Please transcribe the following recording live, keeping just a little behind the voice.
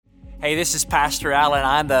Hey, this is Pastor Allen.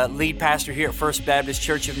 I'm the lead pastor here at First Baptist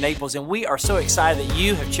Church of Naples, and we are so excited that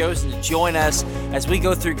you have chosen to join us as we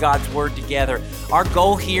go through God's Word together. Our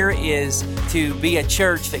goal here is to be a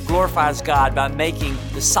church that glorifies God by making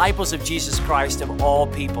disciples of Jesus Christ of all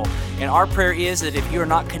people. And our prayer is that if you are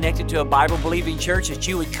not connected to a Bible-believing church, that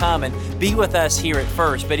you would come and be with us here at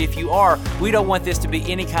First. But if you are, we don't want this to be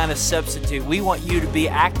any kind of substitute. We want you to be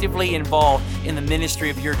actively involved in the ministry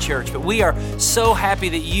of your church. But we are so happy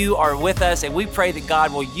that you are with us, and we pray that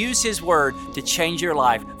God will use His Word to change your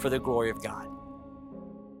life for the glory of God.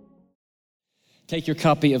 Take your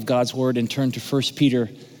copy of God's Word and turn to 1 Peter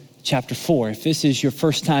chapter 4. If this is your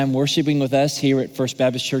first time worshiping with us here at First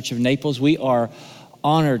Baptist Church of Naples, we are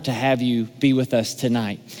honored to have you be with us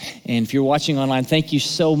tonight. And if you're watching online, thank you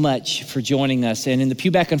so much for joining us. And in the pew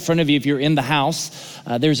back in front of you, if you're in the house,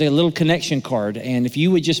 there's a little connection card. And if you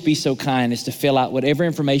would just be so kind as to fill out whatever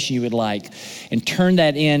information you would like and turn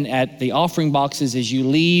that in at the offering boxes as you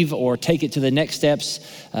leave, or take it to the Next Steps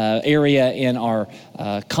area in our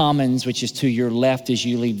commons, which is to your left as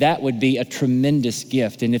you leave, that would be a tremendous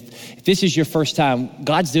gift. And if this is your first time,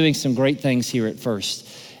 God's doing some great things here at First.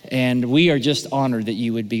 And we are just honored that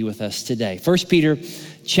you would be with us today. 1 Peter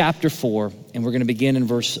chapter 4, and we're going to begin in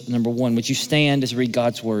verse number 1. Would you stand as we read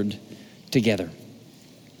God's Word together?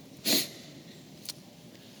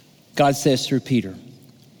 God says through Peter,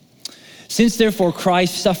 "Since therefore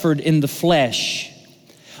Christ suffered in the flesh,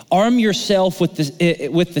 arm yourself with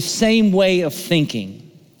the same way of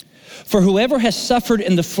thinking. For whoever has suffered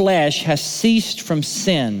in the flesh has ceased from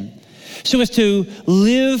sin, so as to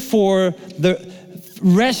live for the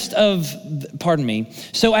rest of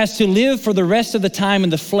the time in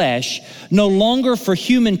the flesh, no longer for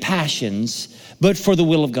human passions, but for the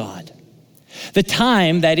will of God. The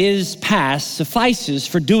time that is past suffices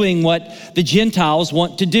for doing what the Gentiles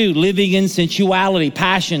want to do, living in sensuality,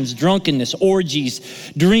 passions, drunkenness, orgies,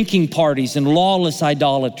 drinking parties, and lawless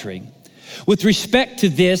idolatry. With respect to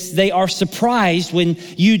this, they are surprised when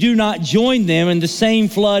you do not join them in the same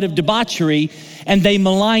flood of debauchery, and they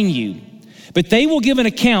malign you. But they will give an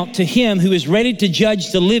account to Him who is ready to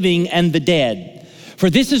judge the living and the dead. For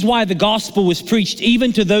this is why the gospel was preached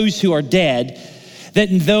even to those who are dead, that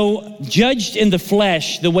though judged in the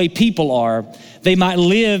flesh the way people are, they might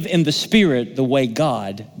live in the spirit the way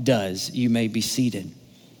God does." You may be seated.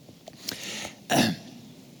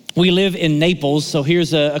 We live in Naples, so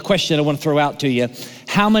here's a question I want to throw out to you.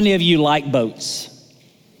 How many of you like boats?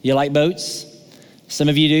 You like boats? Some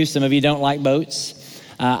of you do, some of you don't like boats.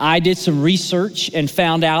 I did some research and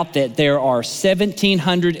found out that there are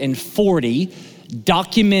 1,740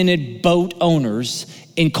 documented boat owners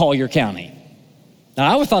in Collier County.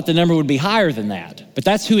 Now, I would thought the number would be higher than that, but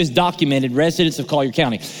that's who is documented, residents of Collier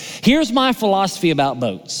County. Here's my philosophy about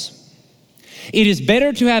boats. It is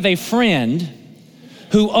better to have a friend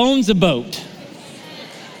who owns a boat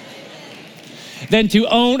than to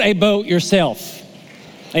own a boat yourself.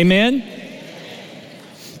 Amen?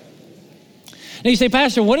 Now you say,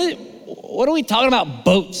 "Pastor, what are we talking about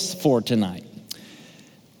boats for tonight?"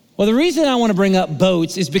 Well, the reason I want to bring up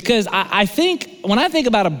boats is because I think when I think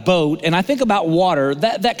about a boat and I think about water,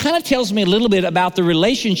 that kind of tells me a little bit about the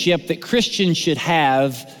relationship that Christians should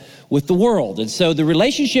have with the world. And so the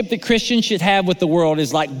relationship that Christians should have with the world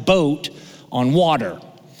is like boat on water.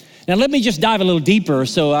 Now, let me just dive a little deeper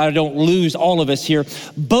so I don't lose all of us here.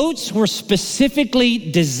 Boats were specifically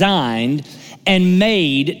designed and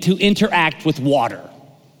made to interact with water.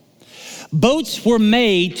 Boats were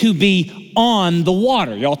made to be on the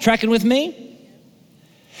water. Y'all tracking with me?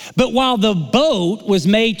 But while the boat was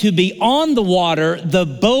made to be on the water, the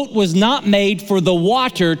boat was not made for the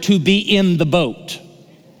water to be in the boat.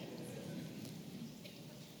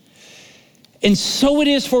 And so it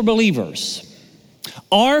is for believers.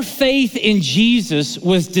 Our faith in Jesus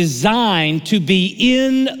was designed to be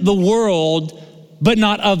in the world, but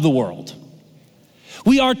not of the world.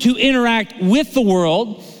 We are to interact with the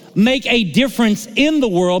world, make a difference in the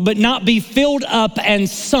world, but not be filled up and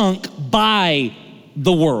sunk by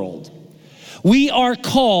the world. We are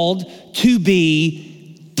called to be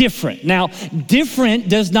different. Now, different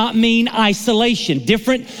does not mean isolation.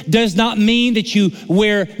 Different does not mean that you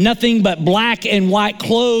wear nothing but black and white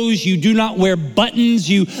clothes. You do not wear buttons.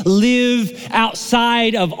 You live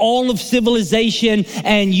outside of all of civilization,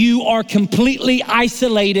 and you are completely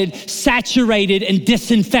isolated, saturated, and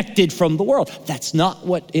disinfected from the world. That's not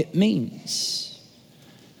what it means.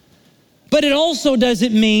 But it also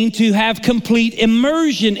doesn't mean to have complete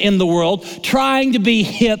immersion in the world, trying to be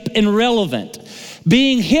hip and relevant.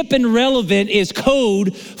 Being hip and relevant is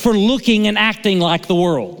code for looking and acting like the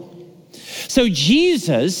world. So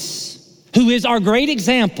Jesus who is our great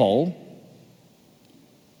example,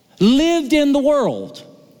 lived in the world,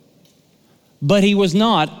 but he was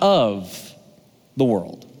not of the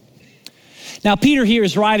world. Now, Peter here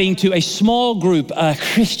is writing to a small group, a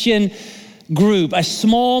Christian group, a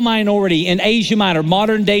small minority in Asia Minor,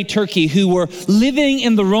 modern day Turkey, who were living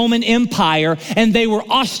in the Roman Empire, and they were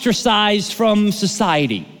ostracized from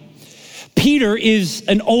society. Peter is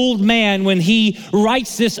an old man when he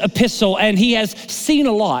writes this epistle, and he has seen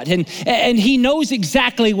a lot, and he knows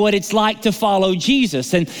exactly what it's like to follow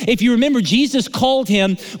Jesus. And if you remember, Jesus called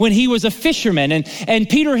him when he was a fisherman, and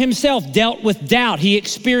Peter himself dealt with doubt. He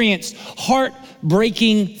experienced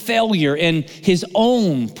heartbreaking failure in his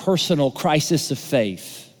own personal crisis of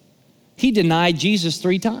faith. He denied Jesus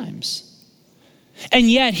 3 times.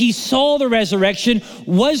 And yet he saw the resurrection,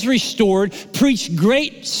 was restored, preached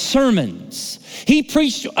great sermons. He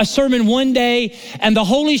preached a sermon one day, and the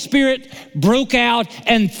Holy Spirit broke out,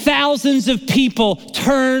 and thousands of people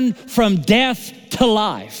turned from death to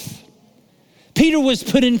life. Peter was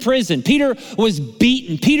put in prison. Peter was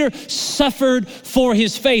beaten. Peter suffered for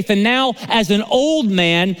his faith. And now, as an old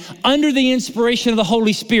man, under the inspiration of the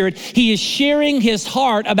Holy Spirit, he is sharing his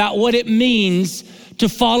heart about what it means to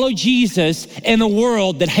follow Jesus in a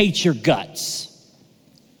world that hates your guts.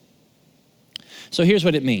 So here's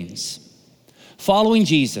what it means. Following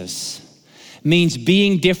Jesus means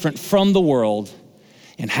being different from the world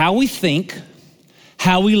in how we think,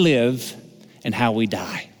 how we live, and how we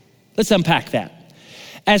die. Let's unpack that.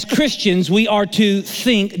 As Christians, we are to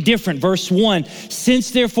think different. Verse 1,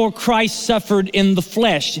 since therefore Christ suffered in the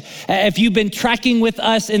flesh. If you've been tracking with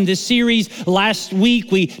us in this series, last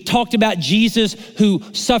week we talked about Jesus who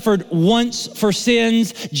suffered once for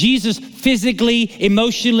sins. Jesus physically,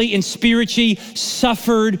 emotionally, and spiritually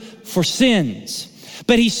suffered for sins.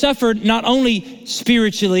 But he suffered not only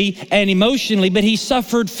spiritually and emotionally, but he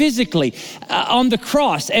suffered physically on the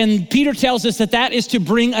cross. And Peter tells us that that is to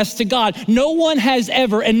bring us to God. No one has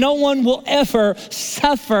ever, and no one will ever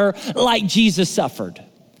suffer like Jesus suffered.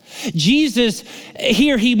 Jesus,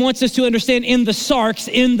 here he wants us to understand in the sarx,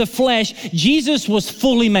 in the flesh, Jesus was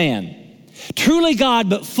fully man. Truly God,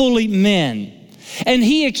 but fully man. And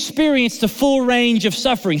he experienced a full range of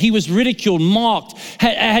suffering. He was ridiculed, mocked,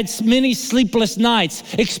 had many sleepless nights,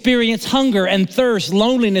 experienced hunger and thirst,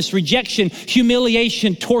 loneliness, rejection,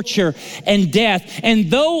 humiliation, torture, and death.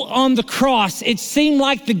 And though on the cross it seemed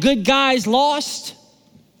like the good guys lost,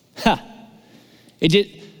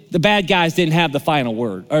 the bad guys didn't have the final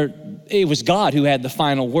word. Or it was God who had the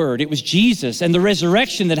final word. It was Jesus and the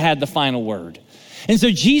resurrection that had the final word. And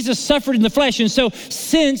so Jesus suffered in the flesh. And so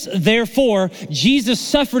since, therefore, Jesus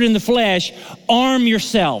suffered in the flesh, arm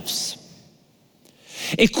yourselves.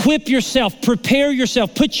 Equip yourself, prepare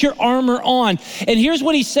yourself, put your armor on. And here's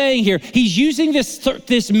what he's saying here. He's using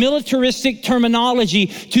this militaristic terminology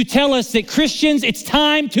to tell us that Christians, it's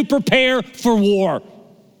time to prepare for war.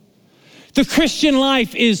 The Christian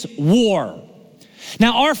life is war.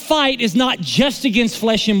 Now, our fight is not just against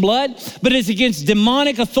flesh and blood, but it's against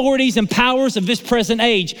demonic authorities and powers of this present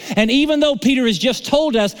age. And even though Peter has just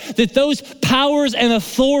told us that those powers and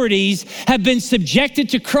authorities have been subjected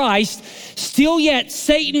to Christ, still yet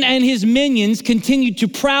Satan and his minions continue to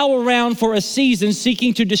prowl around for a season,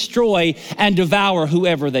 seeking to destroy and devour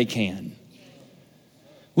whoever they can.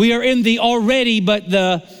 We are in the already, but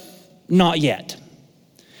the not yet.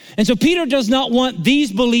 And so Peter does not want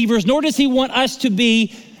these believers, nor does he want us to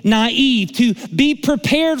be naive. To be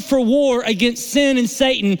prepared for war against sin and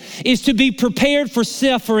Satan is to be prepared for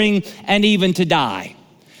suffering and even to die.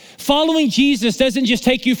 Following Jesus doesn't just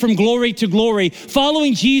take you from glory to glory.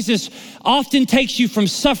 Following Jesus often takes you from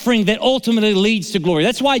suffering that ultimately leads to glory.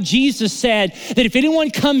 That's why Jesus said that if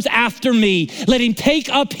anyone comes after me, let him take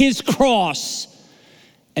up his cross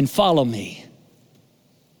and follow me.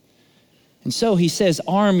 And so he says,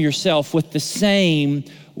 arm yourself with the same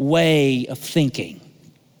way of thinking.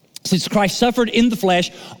 Since Christ suffered in the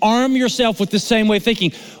flesh, arm yourself with the same way of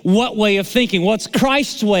thinking. What way of thinking? What's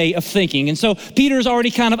Christ's way of thinking? And so Peter's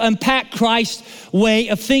already kind of unpacked Christ's way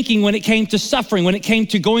of thinking when it came to suffering, when it came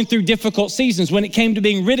to going through difficult seasons, when it came to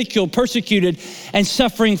being ridiculed, persecuted, and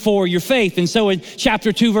suffering for your faith. And so in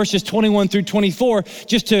chapter 2, verses 21 through 24,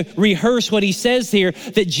 just to rehearse what he says here,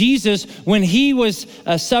 that Jesus, when he was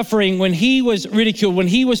suffering, when he was ridiculed, when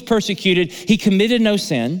he was persecuted, he committed no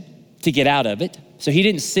sin to get out of it. So he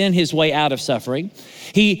didn't sin his way out of suffering.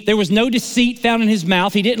 There was no deceit found in his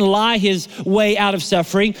mouth. He didn't lie his way out of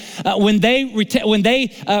suffering. When they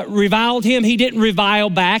reviled him, he didn't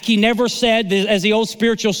revile back. He never said, as the old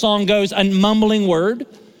spiritual song goes, a mumbling word.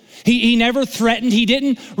 He never threatened. He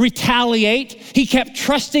didn't retaliate. He kept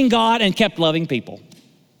trusting God and kept loving people.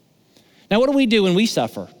 Now, what do we do when we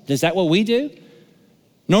suffer? Is that what we do?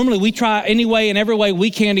 Normally, we try any way and every way we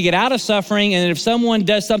can to get out of suffering, and if someone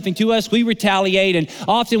does something to us, we retaliate, and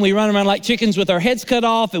often we run around like chickens with our heads cut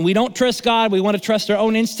off, and we don't trust God. We want to trust our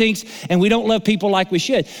own instincts, and we don't love people like we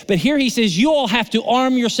should. But here he says, you all have to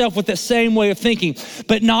arm yourself with the same way of thinking.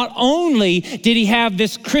 But not only did he have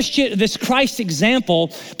this Christ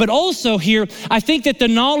example, but also here, I think that the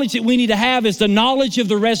knowledge that we need to have is the knowledge of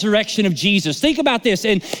the resurrection of Jesus. Think about this.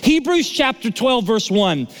 In Hebrews chapter 12, verse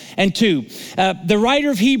 1 and 2, the writer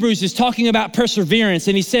of Hebrews is talking about perseverance,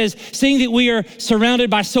 and he says, seeing that we are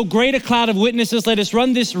surrounded by so great a cloud of witnesses, let us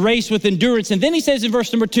run this race with endurance. And then he says in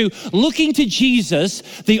verse number 2, looking to Jesus,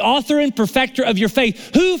 the author and perfecter of your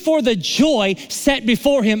faith, who for the joy set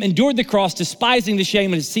before him endured the cross, despising the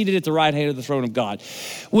shame, and is seated at the right hand of the throne of God.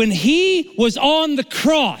 When he was on the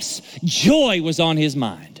cross, joy was on his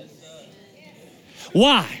mind.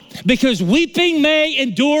 Why? Because weeping may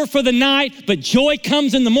endure for the night, but joy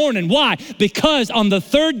comes in the morning. Why? Because on the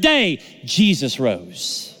third day, Jesus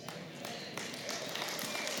rose.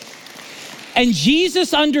 And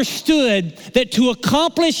Jesus understood that to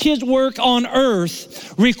accomplish his work on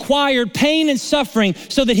earth required pain and suffering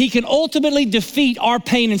so that he can ultimately defeat our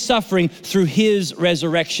pain and suffering through his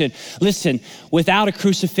resurrection. Listen, without a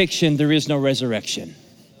crucifixion, there is no resurrection.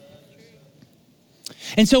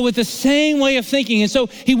 And so with the same way of thinking, and so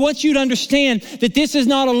he wants you to understand that this is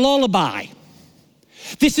not a lullaby.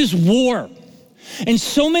 This is war. And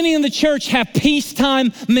so many in the church have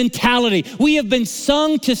peacetime mentality. We have been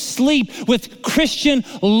sung to sleep with Christian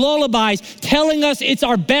lullabies telling us it's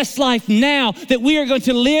our best life now, that we are going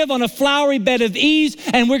to live on a flowery bed of ease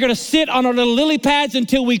and we're going to sit on our little lily pads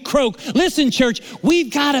until we croak. Listen, church,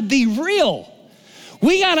 we've got to be real.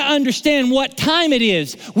 We got to understand what time it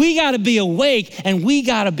is. We got to be awake and we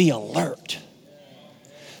got to be alert.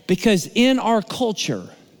 Because in our culture,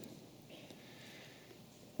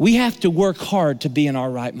 we have to work hard to be in our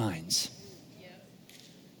right minds.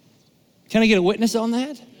 Can I get a witness on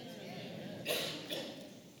that?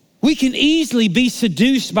 We can easily be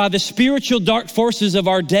seduced by the spiritual dark forces of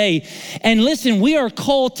our day. And listen, we are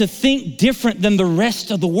called to think different than the rest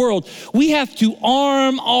of the world. We have to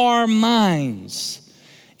arm our minds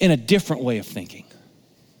in a different way of thinking.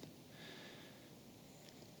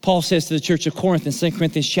 Paul says to the church of Corinth in 2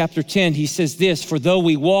 Corinthians chapter 10, he says this, for though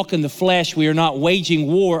we walk in the flesh, we are not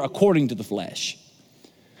waging war according to the flesh.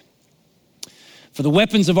 For the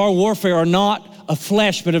weapons of our warfare are not of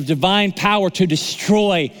flesh, but of divine power to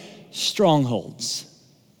destroy strongholds.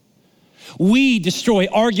 We destroy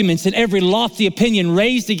arguments and every lofty opinion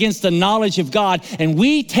raised against the knowledge of God, and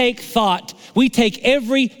we take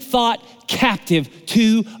every thought captive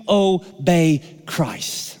to obey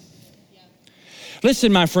Christ.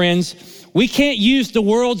 Listen, my friends, we can't use the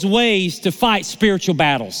world's ways to fight spiritual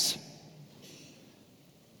battles.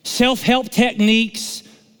 Self-help techniques,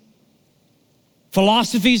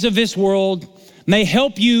 philosophies of this world may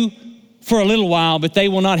help you for a little while, but they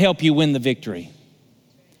will not help you win the victory.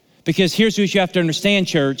 Because here's what you have to understand,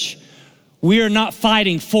 church. We are not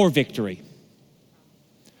fighting for victory.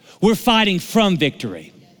 We're fighting from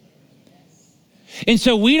victory. And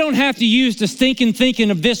so we don't have to use the stinking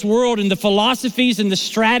thinking of this world and the philosophies and the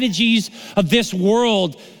strategies of this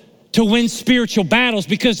world to win spiritual battles,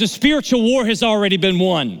 because the spiritual war has already been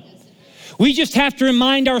won. We just have to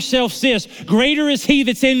remind ourselves this: greater is he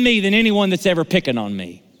that's in me than anyone that's ever picking on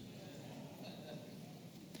me.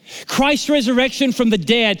 Christ's resurrection from the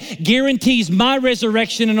dead guarantees my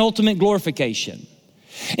resurrection and ultimate glorification.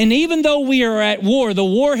 And even though we are at war, the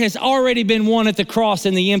war has already been won at the cross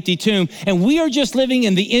and the empty tomb, and we are just living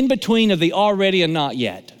in the in-between of the already and not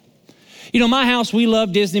yet. You know, my house, we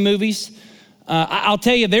love Disney movies. I'll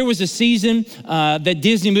tell you, there was a season that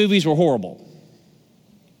Disney movies were horrible.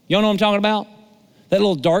 Y'all know what I'm talking about? That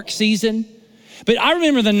little dark season. But I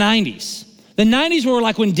remember the 90s. The 90s were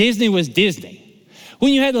like when Disney was Disney.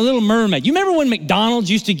 When you had the Little Mermaid. You remember when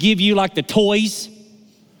McDonald's used to give you like the toys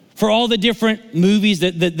for all the different movies,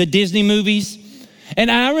 the Disney movies? And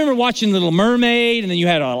I remember watching Little Mermaid, and then you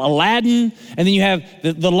had Aladdin, and then you have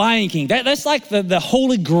the Lion King. That's like the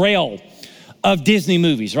holy grail of Disney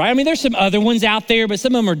movies, right? I mean, there's some other ones out there, but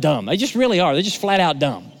some of them are dumb. They just really are. They're just flat out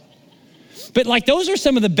dumb. But like, those are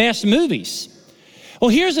some of the best movies. Well,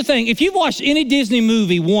 here's the thing. If you've watched any Disney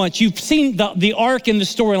movie once, you've seen the arc and the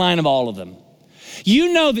storyline of all of them.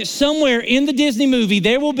 You know that somewhere in the Disney movie,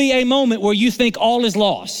 there will be a moment where you think all is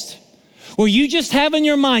lost, where you just have in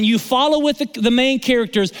your mind, you follow with the main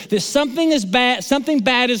characters that something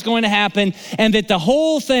bad is going to happen, and that the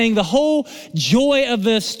whole thing, the whole joy of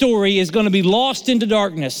the story is going to be lost into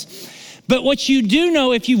darkness. But what you do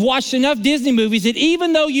know, if you've watched enough Disney movies, that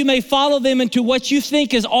even though you may follow them into what you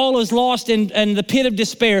think is all is lost and the pit of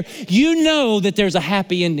despair, you know that there's a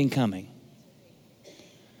happy ending coming.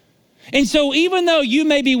 And so even though you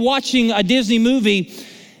may be watching a Disney movie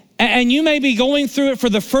and you may be going through it for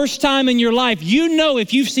the first time in your life, you know,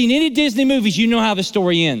 if you've seen any Disney movies, you know how the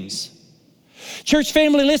story ends. Church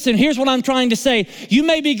family, listen, here's what I'm trying to say. You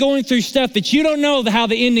may be going through stuff that you don't know how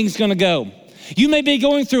the ending's gonna go. You may be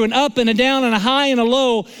going through an up and a down and a high and a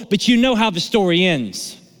low, but you know how the story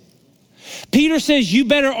ends. Peter says you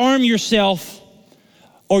better arm yourself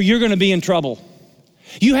or you're gonna be in trouble.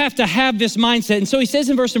 You have to have this mindset. And so he says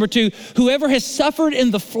in verse number 2, whoever has suffered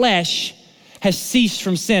in the flesh has ceased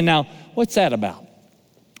from sin. Now, what's that about?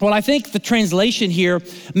 Well, I think the translation here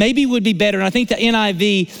maybe would be better. And I think the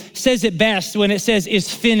NIV says it best when it says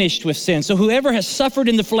is finished with sin. So whoever has suffered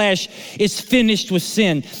in the flesh is finished with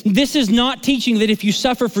sin. This is not teaching that if you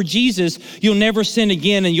suffer for Jesus, you'll never sin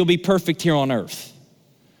again and you'll be perfect here on earth.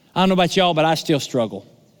 I don't know about y'all, but I still struggle.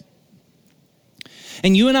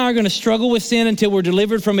 And you and I are going to struggle with sin until we're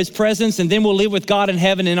delivered from his presence, and then we'll live with God in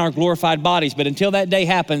heaven in our glorified bodies. But until that day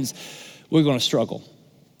happens, we're going to struggle.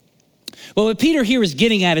 Well, what Peter here is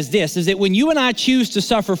getting at is this, is that when you and I choose to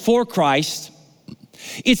suffer for Christ,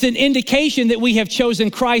 it's an indication that we have chosen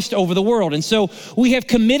Christ over the world. And so we have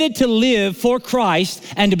committed to live for Christ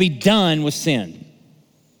and to be done with sin.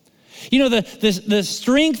 You know, the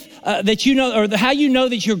strength that you know, or how you know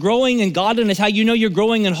that you're growing in godliness, how you know you're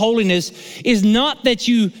growing in holiness, is not that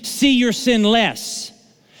you see your sin less,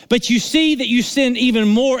 but you see that you sin even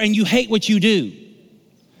more and you hate what you do.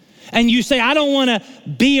 And you say, I don't want to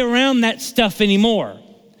be around that stuff anymore.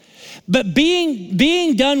 But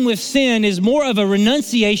being done with sin is more of a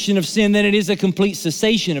renunciation of sin than it is a complete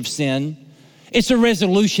cessation of sin. It's a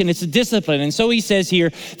resolution, it's a discipline. And so he says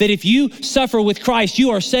here that if you suffer with Christ,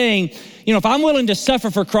 you are saying, you know, if I'm willing to suffer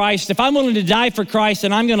for Christ, if I'm willing to die for Christ,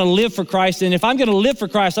 then I'm going to live for Christ. And if I'm going to live for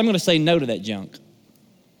Christ, I'm going to say no to that junk.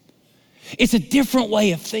 It's a different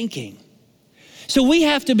way of thinking. So we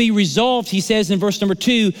have to be resolved, he says in verse number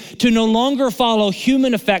 2, to no longer follow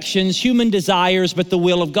human affections, human desires, but the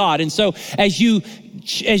will of God. And so as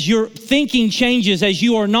your thinking changes, as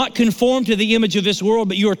you are not conformed to the image of this world,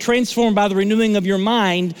 but you are transformed by the renewing of your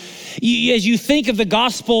mind, as you think of the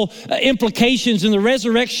gospel implications and the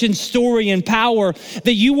resurrection story and power,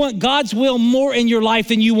 that you want God's will more in your life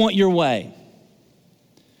than you want your way.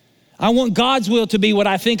 I want God's will to be what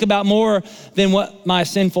I think about more than what my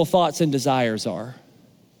sinful thoughts and desires are.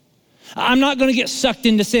 I'm not going to get sucked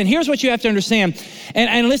into sin. Here's what you have to understand.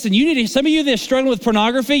 And listen, some of you that are struggling with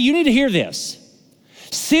pornography, you need to hear this.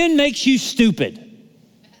 Sin makes you stupid.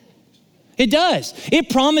 It does. It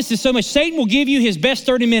promises so much. Satan will give you his best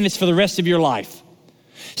 30 minutes for the rest of your life.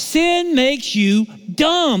 Sin makes you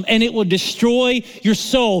dumb and it will destroy your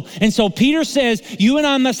soul. And so Peter says, you and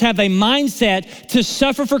I must have a mindset to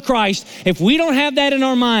suffer for Christ. If we don't have that in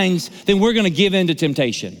our minds, then we're going to give in to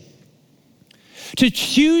temptation. To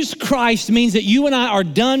choose Christ means that you and I are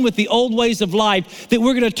done with the old ways of life, that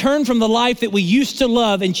we're going to turn from the life that we used to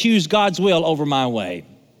love and choose God's will over my way.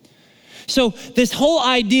 So this whole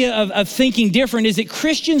idea of thinking different is that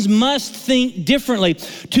Christians must think differently.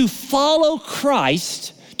 To follow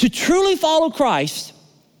Christ, to truly follow Christ,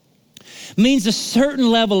 means a certain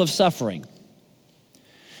level of suffering.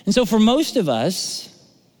 And so for most of us,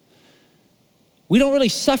 we don't really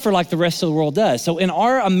suffer like the rest of the world does. So in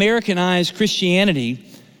our Americanized Christianity,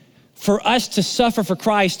 for us to suffer for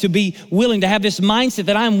Christ, to be willing to have this mindset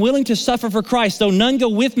that I'm willing to suffer for Christ, though none go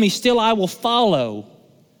with me, still I will follow,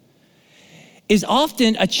 is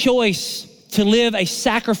often a choice to live a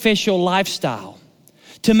sacrificial lifestyle,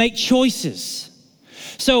 to make choices.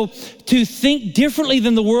 So to think differently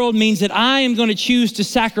than the world means that I am going to choose to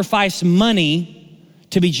sacrifice money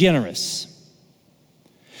to be generous.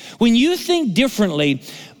 When you think differently,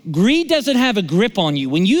 greed doesn't have a grip on you.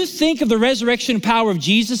 When you think of the resurrection power of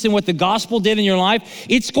Jesus and what the gospel did in your life,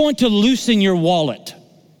 it's going to loosen your wallet.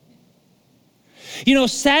 You know,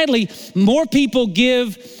 sadly, more people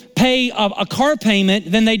pay a car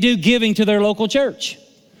payment than they do giving to their local church.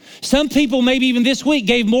 Some people maybe even this week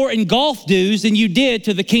gave more in golf dues than you did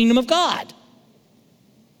to the kingdom of God.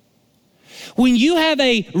 When you have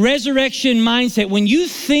a resurrection mindset, when you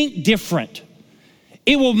think different,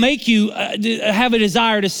 it will make you have a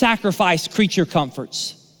desire to sacrifice creature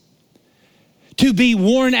comforts, to be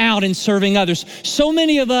worn out in serving others. So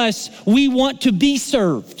many of us, we want to be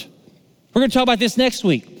served. We're going to talk about this next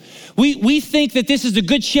week. We think that this is a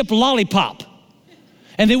good ship lollipop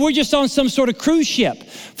and that we're just on some sort of cruise ship.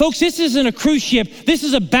 Folks, this isn't a cruise ship. This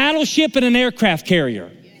is a battleship and an aircraft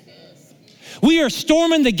carrier. We are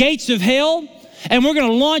storming the gates of hell, and we're going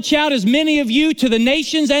to launch out as many of you to the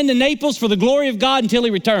nations and to Naples for the glory of God until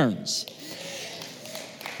he returns.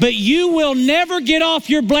 But you will never get off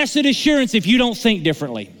your blessed assurance if you don't think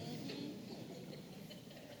differently.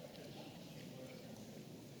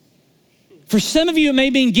 For some of you, it may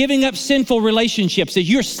mean giving up sinful relationships, that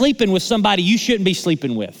you're sleeping with somebody you shouldn't be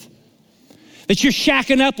sleeping with, that you're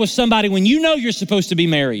shacking up with somebody when you know you're supposed to be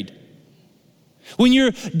married, when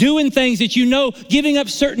you're doing things that you know, giving up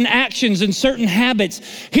certain actions and certain habits.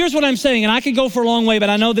 Here's what I'm saying, and I could go for a long way, but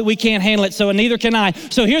I know that we can't handle it, so neither can I.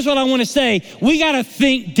 So here's what I want to say. We got to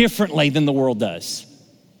think differently than the world does.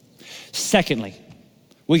 Secondly,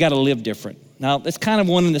 we got to live different. Now, it's kind of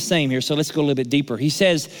one and the same here, so let's go a little bit deeper. He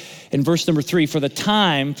says in verse number 3, for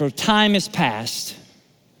time is past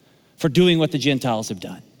for doing what the Gentiles have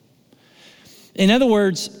done. In other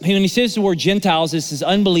words, when he says the word Gentiles, this is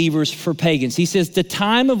unbelievers for pagans. He says the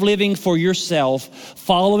time of living for yourself,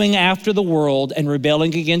 following after the world and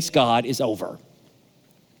rebelling against God is over.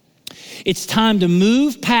 It's time to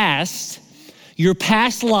move past your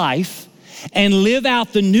past life and live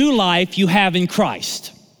out the new life you have in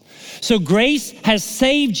Christ. So grace has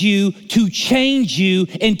saved you to change you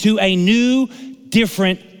into a new,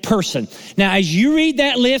 different person. Now, as you read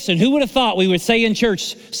that list, and who would have thought we would say in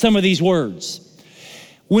church some of these words?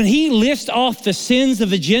 When he lists off the sins of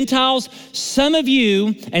the Gentiles, some of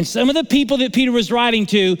you and some of the people that Peter was writing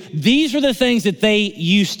to, these were the things that they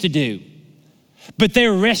used to do. But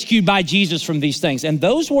they're rescued by Jesus from these things. And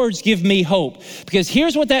those words give me hope, because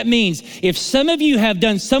here's what that means. If some of you have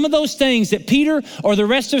done some of those things that Peter or the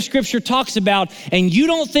rest of Scripture talks about, and you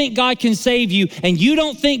don't think God can save you, and you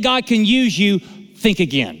don't think God can use you, think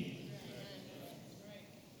again.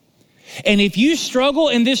 And if you struggle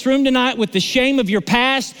in this room tonight with the shame of your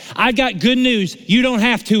past, I've got good news. You don't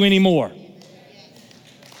have to anymore.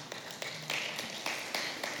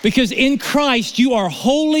 Because in Christ, you are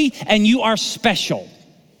holy and you are special.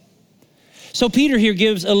 So Peter here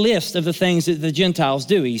gives a list of the things that the Gentiles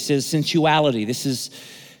do. He says sensuality. This is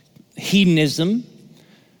hedonism.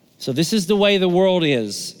 So this is the way the world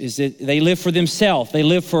is that they live for themselves. They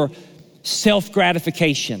live for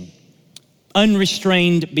self-gratification,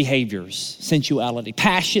 unrestrained behaviors, sensuality,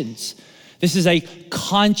 passions. This is a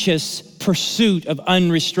conscious pursuit of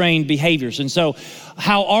unrestrained behaviors. And so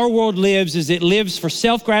how our world lives is it lives for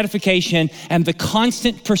self-gratification and the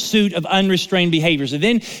constant pursuit of unrestrained behaviors. And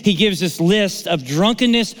then he gives this list of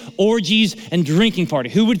drunkenness, orgies, and drinking party.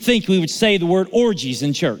 Who would think we would say the word orgies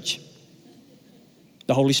in church?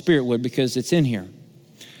 The Holy Spirit would, because it's in here.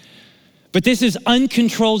 But this is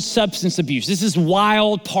uncontrolled substance abuse. This is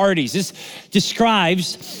wild parties. This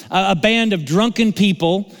describes a band of drunken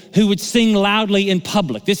people who would sing loudly in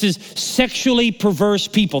public. This is sexually perverse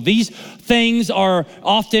people. These things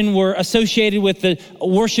were associated with the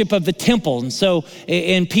worship of the temple. And so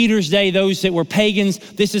in Peter's day, those that were pagans,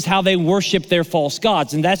 this is how they worshiped their false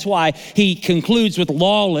gods. And that's why he concludes with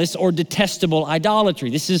lawless or detestable idolatry.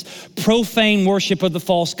 This is profane worship of the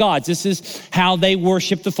false gods. This is how they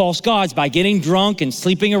worship the false gods, by getting drunk and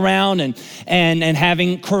sleeping around and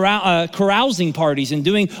having carousing parties and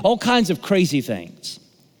doing all kinds of crazy things.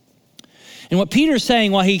 And what Peter's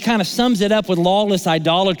saying, while he kind of sums it up with lawless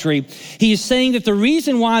idolatry, he is saying that the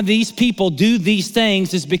reason why these people do these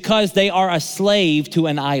things is because they are a slave to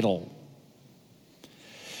an idol.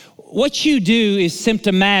 What you do is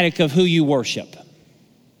symptomatic of who you worship.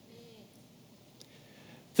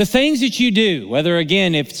 The things that you do, whether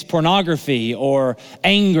again, if it's pornography or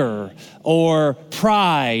anger or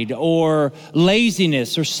pride or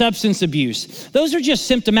laziness or substance abuse, those are just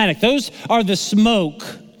symptomatic. Those are the smoke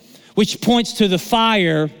which points to the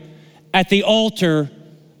fire at the altar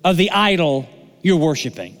of the idol you're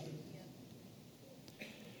worshiping.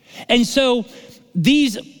 And so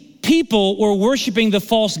these people were worshiping the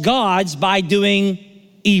false gods by doing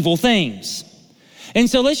evil things. And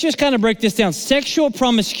so let's just kind of break this down. Sexual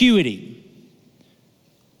promiscuity.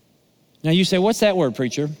 Now you say, what's that word,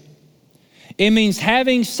 preacher? It means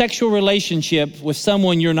having sexual relationship with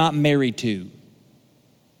someone you're not married to.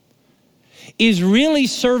 Is really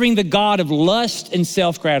serving the God of lust and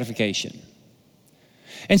self-gratification.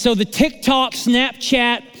 And so the TikTok,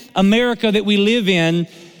 Snapchat America that we live in,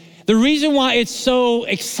 the reason why it's so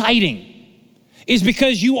exciting is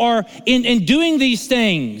because you are, in doing these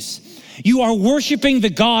things, you are worshiping the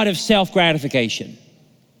God of self-gratification.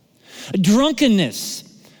 Drunkenness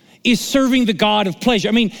is serving the God of pleasure.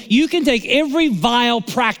 I mean, you can take every vile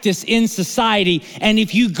practice in society, and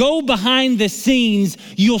if you go behind the scenes,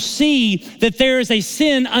 you'll see that there is a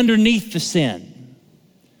sin underneath the sin.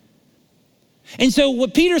 And so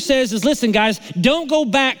what Peter says is, listen, guys, don't go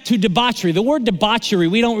back to debauchery. The word debauchery,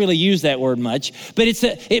 we don't really use that word much, but it's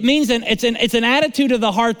an attitude of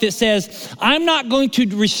the heart that says, I'm not going to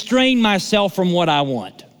restrain myself from what I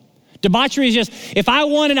want. Debauchery is just, if I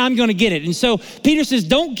want it, I'm going to get it. And so Peter says,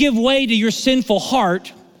 don't give way to your sinful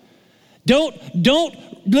heart. Don't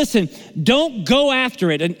go after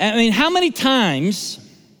it. And I mean, how many times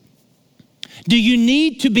do you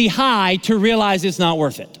need to be high to realize it's not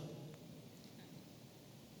worth it?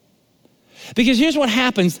 Because here's what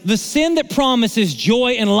happens. The sin that promises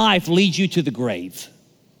joy and life leads you to the grave.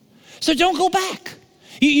 So don't go back.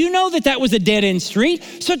 You know that was a dead-end street,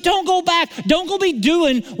 so don't go back. Don't go be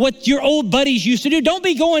doing what your old buddies used to do. Don't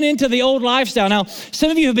be going into the old lifestyle. Now,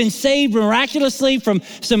 some of you have been saved miraculously from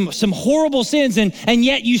some horrible sins, and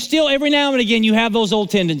yet you still, every now and again, you have those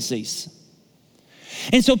old tendencies.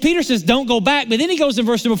 And so Peter says, don't go back. But then he goes in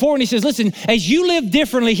verse number 4 and he says, listen, as you live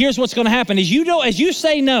differently, here's what's going to happen. As you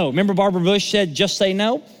say no, remember Barbara Bush said, just say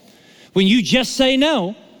no? When you just say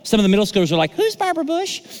no, some of the middle schoolers are like, who's Barbara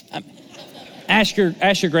Bush? Ask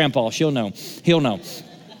your grandpa, he'll know.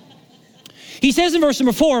 He says in verse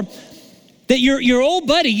number 4 that your old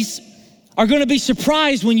buddies are going to be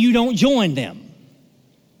surprised when you don't join them.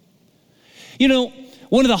 You know,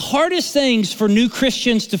 one of the hardest things for new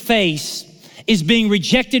Christians to face is being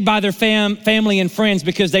rejected by their family and friends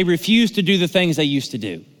because they refuse to do the things they used to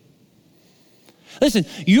do. Listen,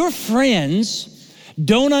 your friends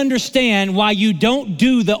don't understand why you don't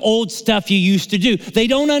do the old stuff you used to do. They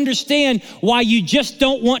don't understand why you just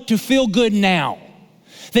don't want to feel good now.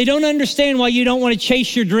 They don't understand why you don't want to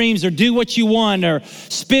chase your dreams or do what you want or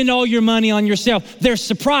spend all your money on yourself. They're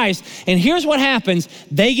surprised. And here's what happens.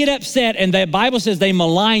 They get upset, and the Bible says they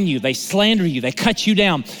malign you, they slander you, they cut you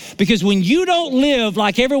down. Because when you don't live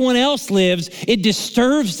like everyone else lives, it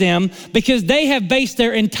disturbs them because they have based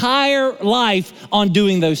their entire life on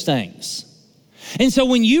doing those things. And so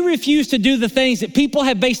when you refuse to do the things that people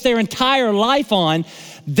have based their entire life on,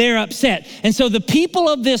 they're upset. And so the people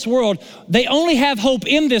of this world, they only have hope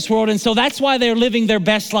in this world. And so that's why they're living their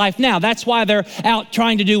best life now. That's why they're out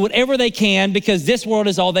trying to do whatever they can because this world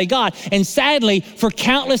is all they got. And sadly, for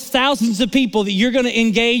countless thousands of people that you're going to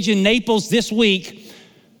engage in Naples this week,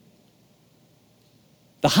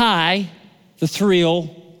 the high, the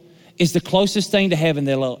thrill, is the closest thing to heaven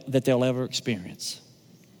that they'll ever experience.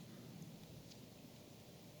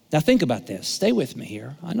 Now think about this. Stay with me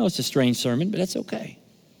here. I know it's a strange sermon, but that's okay.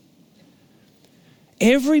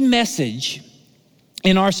 Every message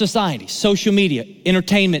in our society, social media,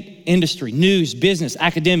 entertainment industry, news, business,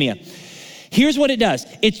 academia, here's what it does.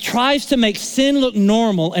 It tries to make sin look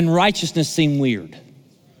normal and righteousness seem weird.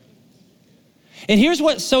 And here's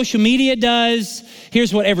what social media does.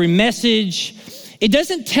 Here's what every message, it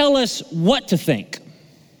doesn't tell us what to think.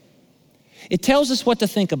 It tells us what to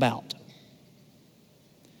think about.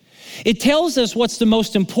 It tells us what's the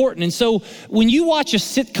most important. And so when you watch a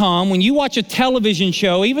sitcom, when you watch a television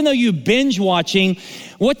show, even though you're binge watching,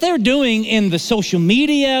 what they're doing in the social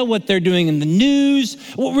media, what they're doing in the news,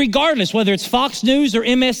 regardless, whether it's Fox News or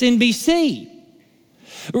MSNBC,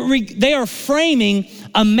 they are framing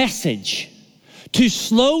a message to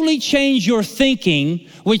slowly change your thinking,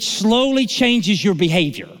 which slowly changes your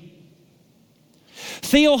behavior.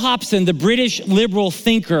 Theo Hobson, the British liberal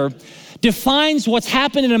thinker, defines what's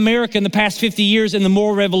happened in America in the past 50 years in the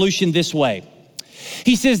moral revolution this way.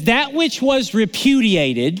 He says, that which was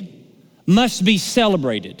repudiated must be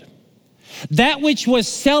celebrated. That which was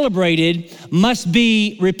celebrated must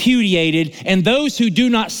be repudiated, and those who do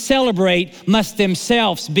not celebrate must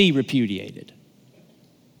themselves be repudiated.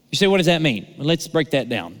 You say, what does that mean? Well, let's break that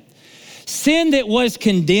down. Sin that was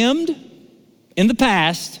condemned in the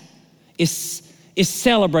past is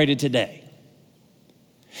celebrated today.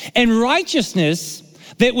 And righteousness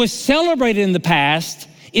that was celebrated in the past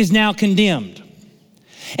is now condemned.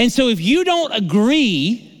 And so if you don't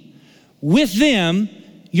agree with them,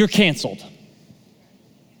 you're canceled.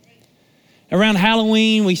 Around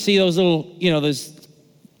Halloween, we see those little, those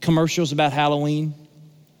commercials about Halloween.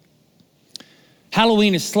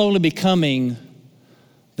 Halloween is slowly becoming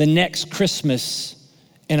the next Christmas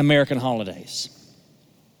in American holidays.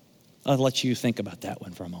 I'll let you think about that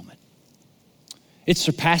one for a moment. It's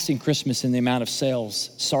surpassing Christmas in the amount of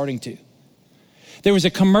sales starting to. There was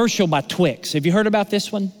a commercial by Twix. Have you heard about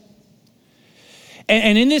this one?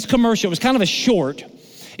 And in this commercial, it was kind of a short.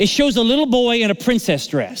 It shows a little boy in a princess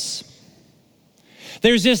dress.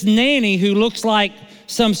 There's this nanny who looks like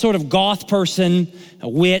some sort of goth person, a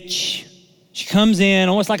witch. She comes in,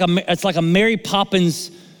 almost like it's like a Mary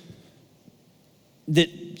Poppins that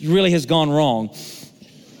really has gone wrong.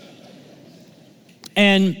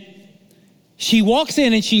 And she walks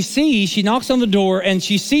in and she knocks on the door and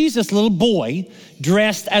she sees this little boy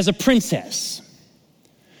dressed as a princess.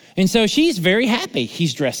 And so she's very happy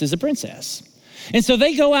he's dressed as a princess. And so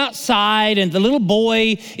they go outside and the little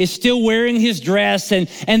boy is still wearing his dress.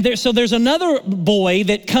 So there's another boy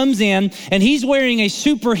that comes in and he's wearing a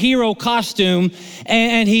superhero costume.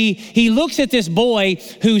 And he looks at this boy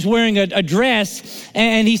who's wearing a dress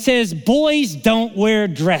and he says, "Boys don't wear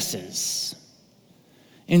dresses."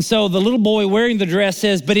 And so the little boy wearing the dress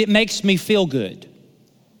says, "But it makes me feel good."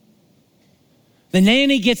 The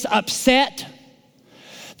nanny gets upset.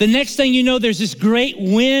 The next thing you know, there's this great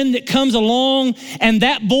wind that comes along, and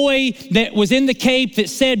that boy that was in the cape that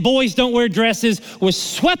said boys don't wear dresses was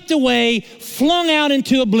swept away, flung out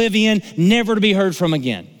into oblivion, never to be heard from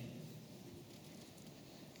again.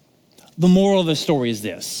 The moral of the story is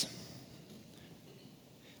this: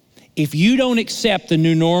 if you don't accept the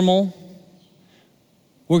new normal,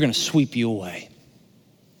 we're going to sweep you away.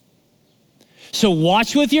 So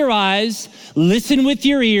watch with your eyes, listen with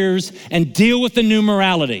your ears, and deal with the new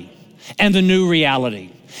morality and the new reality.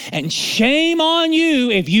 And shame on you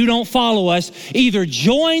if you don't follow us. Either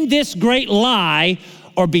join this great lie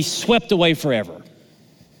or be swept away forever.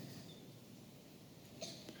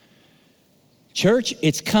 Church,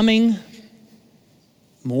 it's coming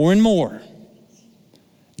more and more.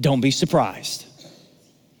 Don't be surprised.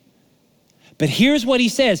 But here's what he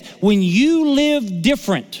says: when you live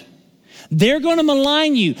different, they're going to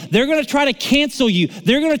malign you. They're going to try to cancel you.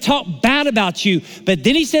 They're going to talk bad about you. But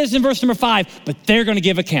then he says in verse number 5, but they're going to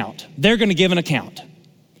give account. They're going to give an account.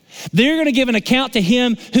 They're going to give an account to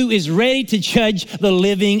him who is ready to judge the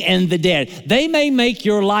living and the dead. They may make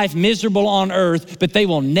your life miserable on earth, but they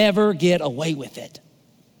will never get away with it.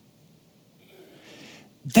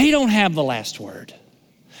 They don't have the last word.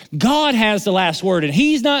 God has the last word, and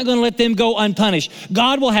he's not going to let them go unpunished.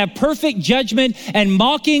 God will have perfect judgment, and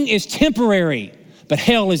mocking is temporary, but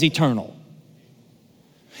hell is eternal.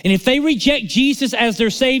 And if they reject Jesus as their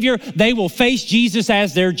Savior, they will face Jesus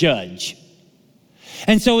as their judge.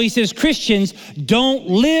 And so he says, Christians, don't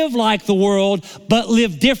live like the world, but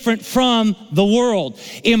live different from the world.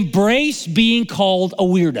 Embrace being called a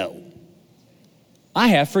weirdo. I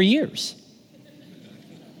have for years.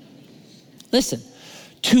 Listen.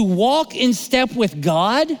 To walk in step with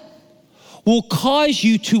God will cause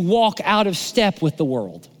you to walk out of step with the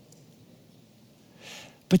world.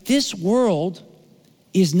 But this world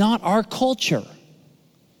is not our culture.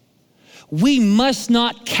 We must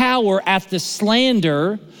not cower at the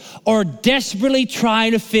slander or desperately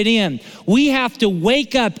try to fit in. We have to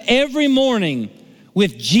wake up every morning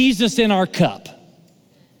with Jesus in our cup.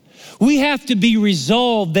 We have to be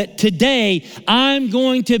resolved that today I'm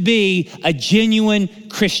going to be a genuine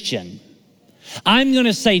Christian. I'm going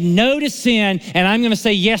to say no to sin and I'm going to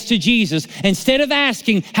say yes to Jesus. Instead of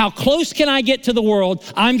asking, how close can I get to the world?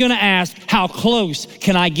 I'm going to ask, how close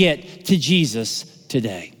can I get to Jesus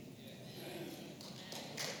today?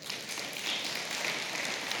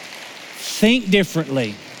 Think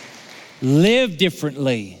differently, live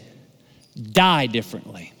differently, die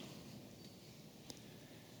differently.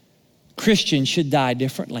 Christians should die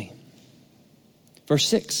differently. Verse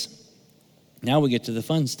 6. Now we get to the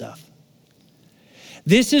fun stuff.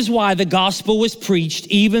 This is why the gospel was preached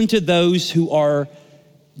even to those who are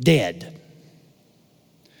dead.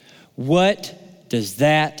 What does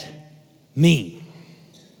that mean?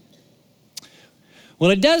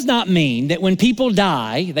 Well, it does not mean that when people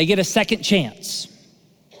die, they get a second chance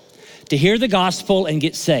to hear the gospel and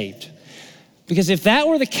get saved. Because if that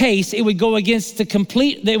were the case, it would go against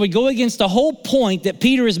the whole point that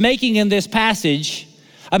Peter is making in this passage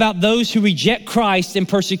about those who reject Christ and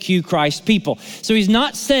persecute Christ's people. So he's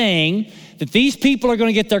not saying that these people are going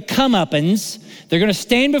to get their comeuppance. They're going to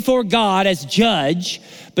stand before God as judge,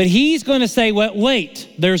 but he's going to say, well, wait,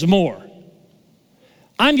 there's more.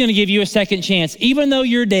 I'm going to give you a second chance. Even though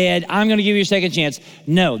you're dead, I'm going to give you a second chance.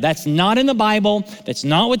 No, that's not in the Bible. That's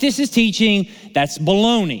not what this is teaching. That's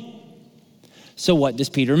baloney. So what does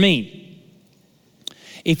Peter mean?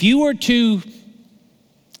 If you were to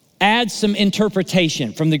add some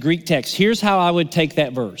interpretation from the Greek text, here's how I would take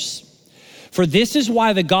that verse. For this is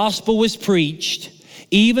why the gospel was preached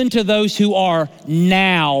even to those who are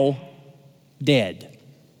now dead.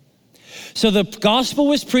 So the gospel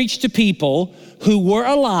was preached to people who were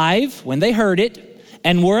alive when they heard it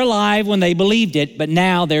and were alive when they believed it, but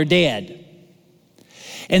now they're dead.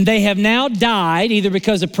 And they have now died either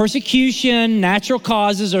because of persecution, natural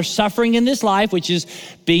causes, or suffering in this life, which is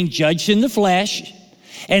being judged in the flesh.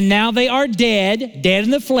 And now they are dead in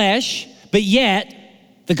the flesh, but yet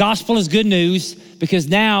The gospel is good news because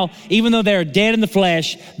now, even though they're dead in the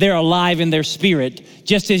flesh, they're alive in their spirit.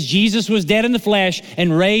 Just as Jesus was dead in the flesh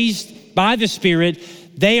and raised by the Spirit,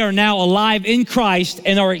 they are now alive in Christ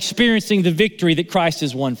and are experiencing the victory that Christ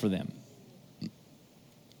has won for them.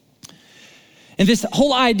 And this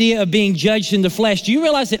whole idea of being judged in the flesh, do you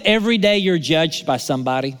realize that every day you're judged by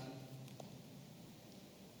somebody?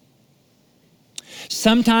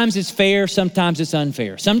 Sometimes it's fair, sometimes it's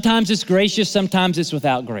unfair. Sometimes it's gracious, sometimes it's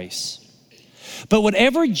without grace. But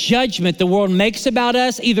whatever judgment the world makes about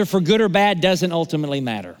us, either for good or bad, doesn't ultimately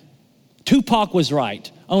matter. Tupac was right.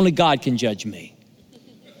 Only God can judge me.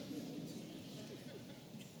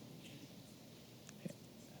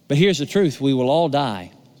 But here's the truth. We will all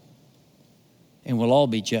die and we'll all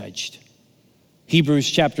be judged. Hebrews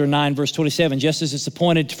chapter 9, verse 27, just as it's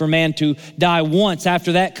appointed for man to die once,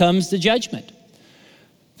 after that comes the judgment.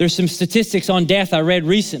 There's some statistics on death I read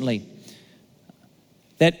recently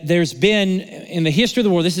that there's been, in the history of the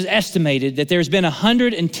world, this is estimated, that there's been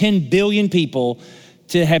 110 billion people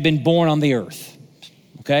to have been born on the earth,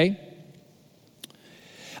 okay?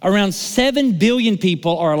 Around 7 billion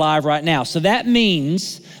people are alive right now. So that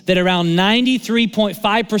means that around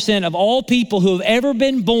 93.5% of all people who have ever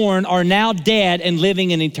been born are now dead and living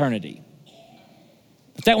in eternity.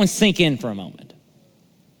 Let that one sink in for a moment.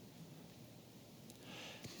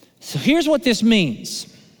 So here's what this means.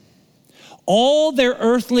 All their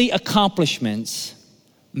earthly accomplishments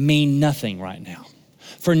mean nothing right now.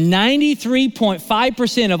 For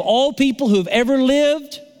 93.5% of all people who have ever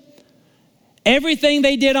lived, everything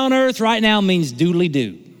they did on earth right now means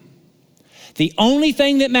doodly-doo. The only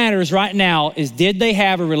thing that matters right now is, did they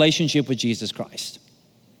have a relationship with Jesus Christ?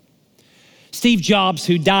 Steve Jobs,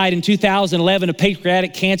 who died in 2011 of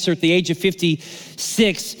pancreatic cancer at the age of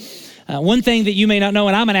 56, one thing that you may not know,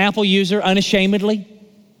 and I'm an Apple user unashamedly,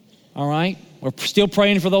 all right? We're still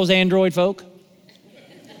praying for those Android folk,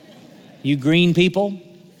 you green people.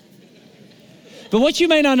 But what you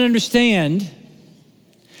may not understand,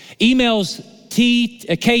 emails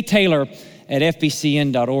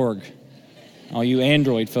ktaylor@fbcn.org. All you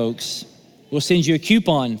Android folks, we'll send you a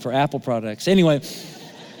coupon for Apple products. Anyway,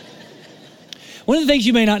 one of the things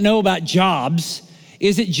you may not know about Jobs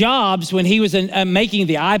is that Jobs, when he was making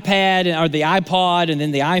the iPad or the iPod and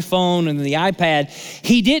then the iPhone and then the iPad,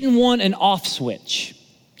 he didn't want an off switch.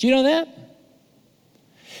 Do you know that?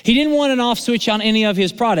 He didn't want an off switch on any of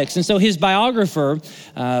his products. And so his biographer,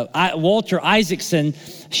 Walter Isaacson,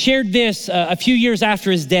 shared this a few years after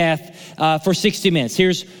his death for 60 Minutes.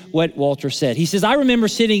 Here's what Walter said. He says, I remember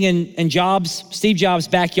sitting in Steve Jobs'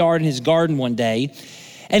 backyard in his garden one day,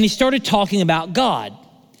 and he started talking about God.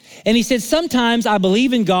 And he said, sometimes I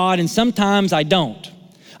believe in God and sometimes I don't.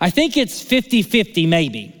 I think it's 50-50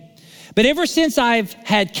 maybe. But ever since I've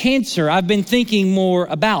had cancer, I've been thinking more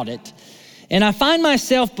about it. And I find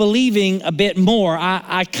myself believing a bit more.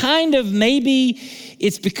 I kind of, maybe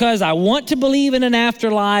it's because I want to believe in an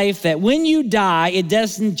afterlife, that when you die, it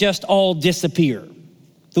doesn't just all disappear.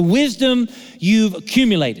 The wisdom you've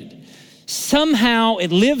accumulated, somehow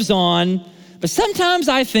it lives on, but sometimes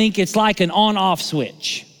I think it's like an on-off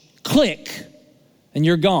switch. Click, and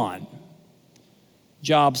you're gone.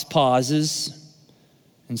 Jobs pauses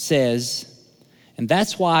and says, and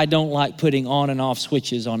that's why I don't like putting on and off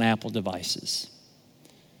switches on Apple devices,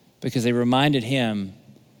 because they reminded him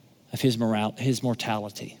of his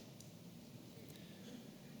mortality.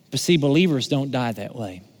 But see, believers don't die that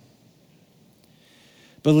way.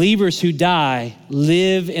 Believers who die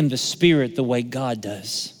live in the Spirit the way God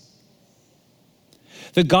does.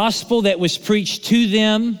 The gospel that was preached to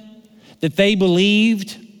them, that they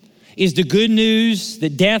believed, is the good news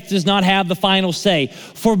that death does not have the final say.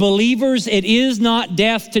 For believers, it is not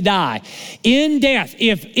death to die. In death,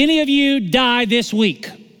 if any of you die this week,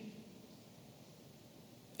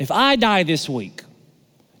 if I die this week,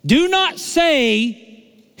 do not say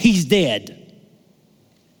he's dead,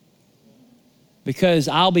 because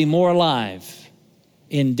I'll be more alive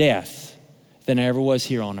in death than I ever was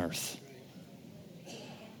here on earth.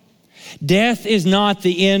 Death is not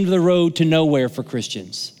the end of the road to nowhere for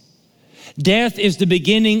Christians. Death is the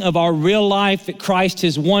beginning of our real life that Christ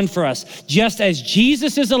has won for us. Just as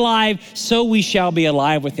Jesus is alive, so we shall be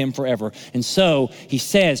alive with him forever. And so he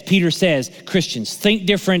says, Peter says, Christians think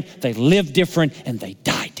different, they live different, and they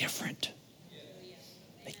die different.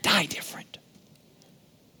 They die different.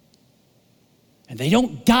 And they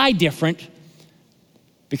don't die different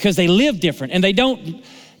because they live different. And they don't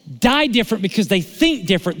die different because they think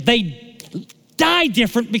different. They die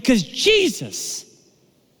different because Jesus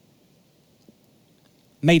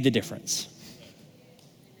made the difference.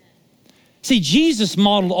 See, Jesus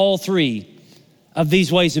modeled all three of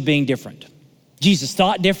these ways of being different. Jesus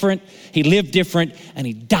thought different, he lived different, and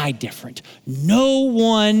he died different. No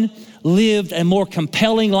one lived a more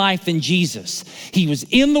compelling life than Jesus. He was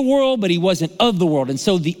in the world, but he wasn't of the world. And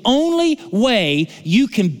so the only way you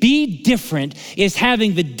can be different is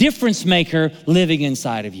having the difference maker living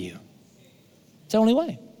inside of you. It's the only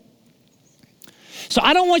way. So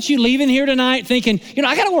I don't want you leaving here tonight thinking,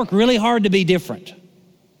 I got to work really hard to be different.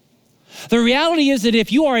 The reality is that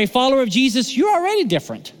if you are a follower of Jesus, you're already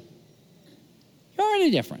different. You're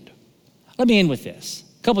already different. Let me end with this.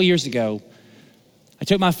 A couple years ago, I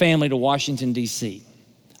took my family to Washington, D.C.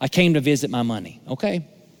 I came to visit my money, okay?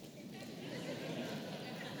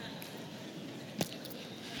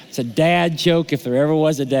 It's a dad joke if there ever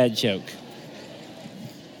was a dad joke.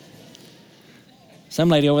 Some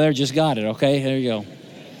lady over there just got it, okay? There you go.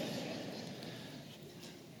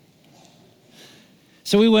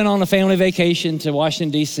 So we went on a family vacation to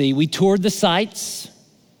Washington, D.C. We toured the sites.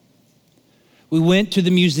 We went to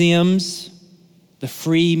the museums, the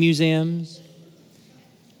free museums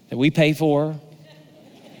that we pay for,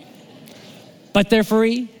 but they're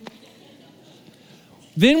free.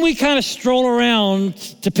 Then we kind of stroll around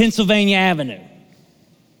to Pennsylvania Avenue.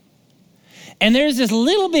 And there's this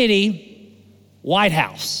little bitty White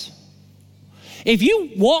House. If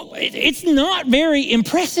you walk, it's not very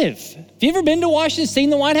impressive. Have you ever been to Washington, seen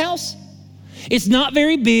the White House? It's not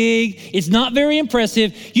very big. It's not very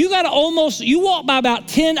impressive. You walk by about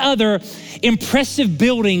 10 other impressive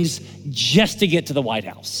buildings just to get to the White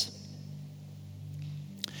House.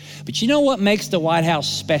 But you know what makes the White House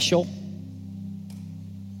special?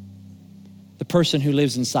 The person who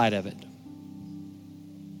lives inside of it.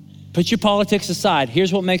 Put your politics aside.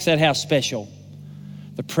 Here's what makes that house special.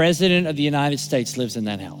 The President of the United States lives in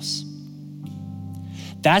that house.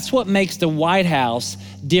 That's what makes the White House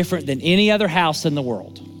different than any other house in the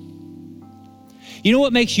world. You know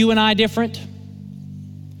what makes you and I different?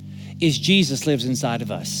 Is Jesus lives inside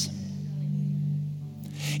of us.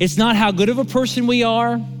 It's not how good of a person we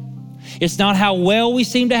are. It's not how well we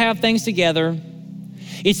seem to have things together.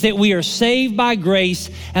 It's that we are saved by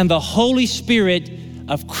grace and the Holy Spirit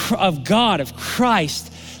of God, of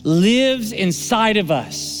Christ, lives inside of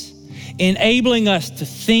us, enabling us to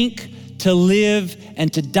think, to live,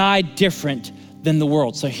 and to die different than the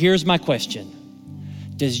world. So here's my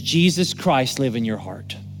question. Does Jesus Christ live in your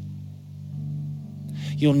heart?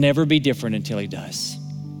 You'll never be different until he does.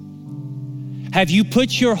 Have you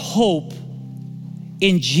put your hope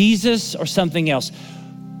in Jesus or something else?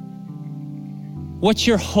 What's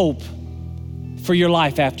your hope for your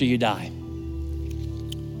life after you die?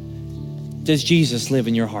 Does Jesus live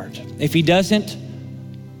in your heart? If he doesn't,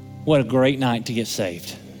 what a great night to get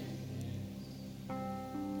saved.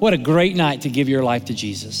 What a great night to give your life to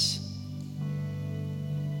Jesus.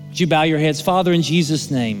 Would you bow your heads? Father, in Jesus'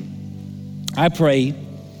 name, I pray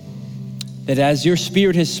that as your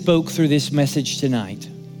Spirit has spoke through this message tonight,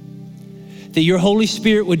 that your Holy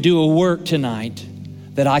Spirit would do a work tonight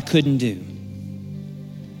that I couldn't do.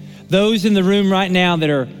 Those in the room right now that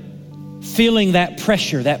are feeling that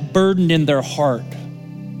pressure, that burden in their heart,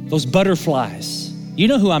 those butterflies, you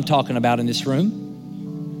know who I'm talking about in this room.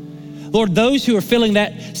 Lord, those who are feeling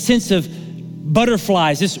that sense of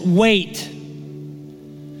butterflies, this weight,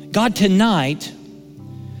 God, tonight,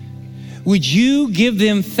 would you give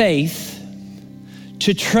them faith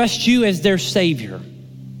to trust you as their Savior?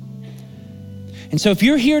 And so if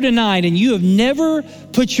you're here tonight and you have never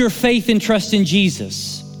put your faith and trust in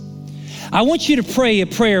Jesus, I want you to pray a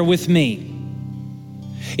prayer with me.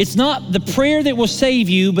 It's not the prayer that will save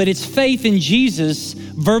you, but it's faith in Jesus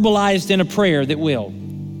verbalized in a prayer that will.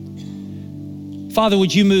 Father,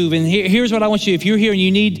 would you move? And here's what I want you, if you're here and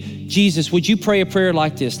you need Jesus, would you pray a prayer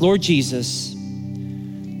like this? Lord Jesus,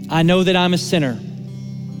 I know that I'm a sinner.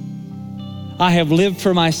 I have lived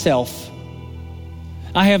for myself.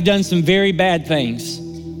 I have done some very bad things.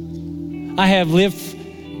 I have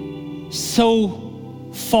lived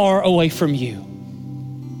so far away from you.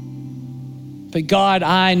 But God,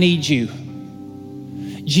 I need you.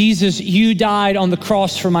 Jesus, you died on the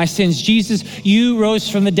cross for my sins. Jesus, you rose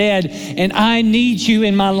from the dead, and I need you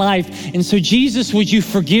in my life. And so Jesus, would you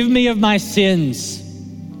forgive me of my sins?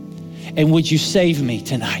 And would you save me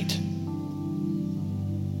tonight?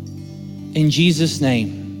 In Jesus'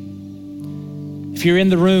 name. If you're in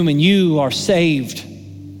the room and you are saved,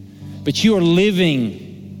 but you are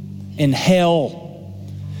living in hell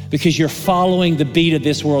because you're following the beat of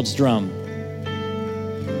this world's drum,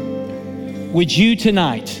 would you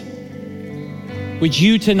tonight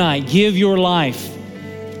give your life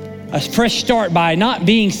a fresh start by not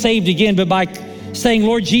being saved again, but by saying,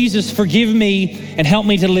 Lord Jesus, forgive me and help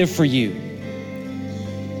me to live for you.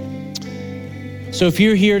 So if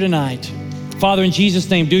you're here tonight, Father, in Jesus'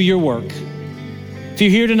 name, do your work. If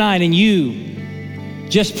you're here tonight and you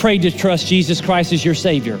just prayed to trust Jesus Christ as your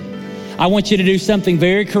Savior, I want you to do something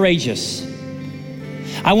very courageous.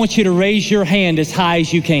 I want you to raise your hand as high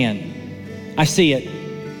as you can. I see it.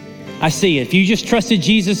 I see it. If you just trusted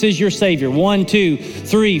Jesus as your Savior, 1, 2,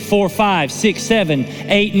 3, 4, 5, 6, 7,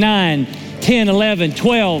 8, 9, 10, 11,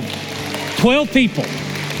 12. 12 people.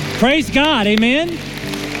 Praise God, amen?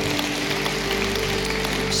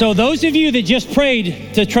 So those of you that just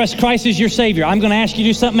prayed to trust Christ as your Savior, I'm going to ask you to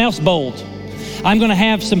do something else bold. I'm going to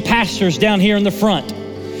have some pastors down here in the front.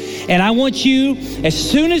 And I want you, as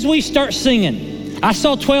soon as we start singing, I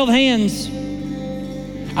saw 12 hands.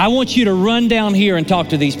 I want you to run down here and talk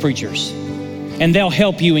to these preachers, and they'll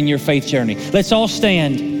help you in your faith journey. Let's all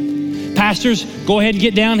stand. Pastors, go ahead and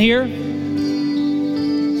get down here.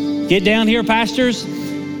 Get down here, pastors.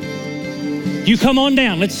 You come on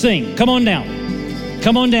down. Let's sing. Come on down.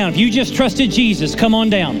 Come on down. If you just trusted Jesus, come on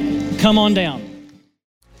down. Come on down.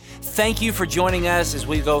 Thank you for joining us as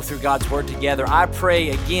we go through God's Word together. I pray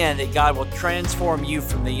again that God will transform you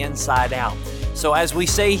from the inside out. So as we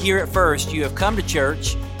say here at First, you have come to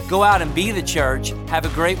church. Go out and be the church. Have a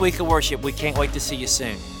great week of worship. We can't wait to see you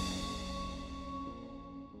soon.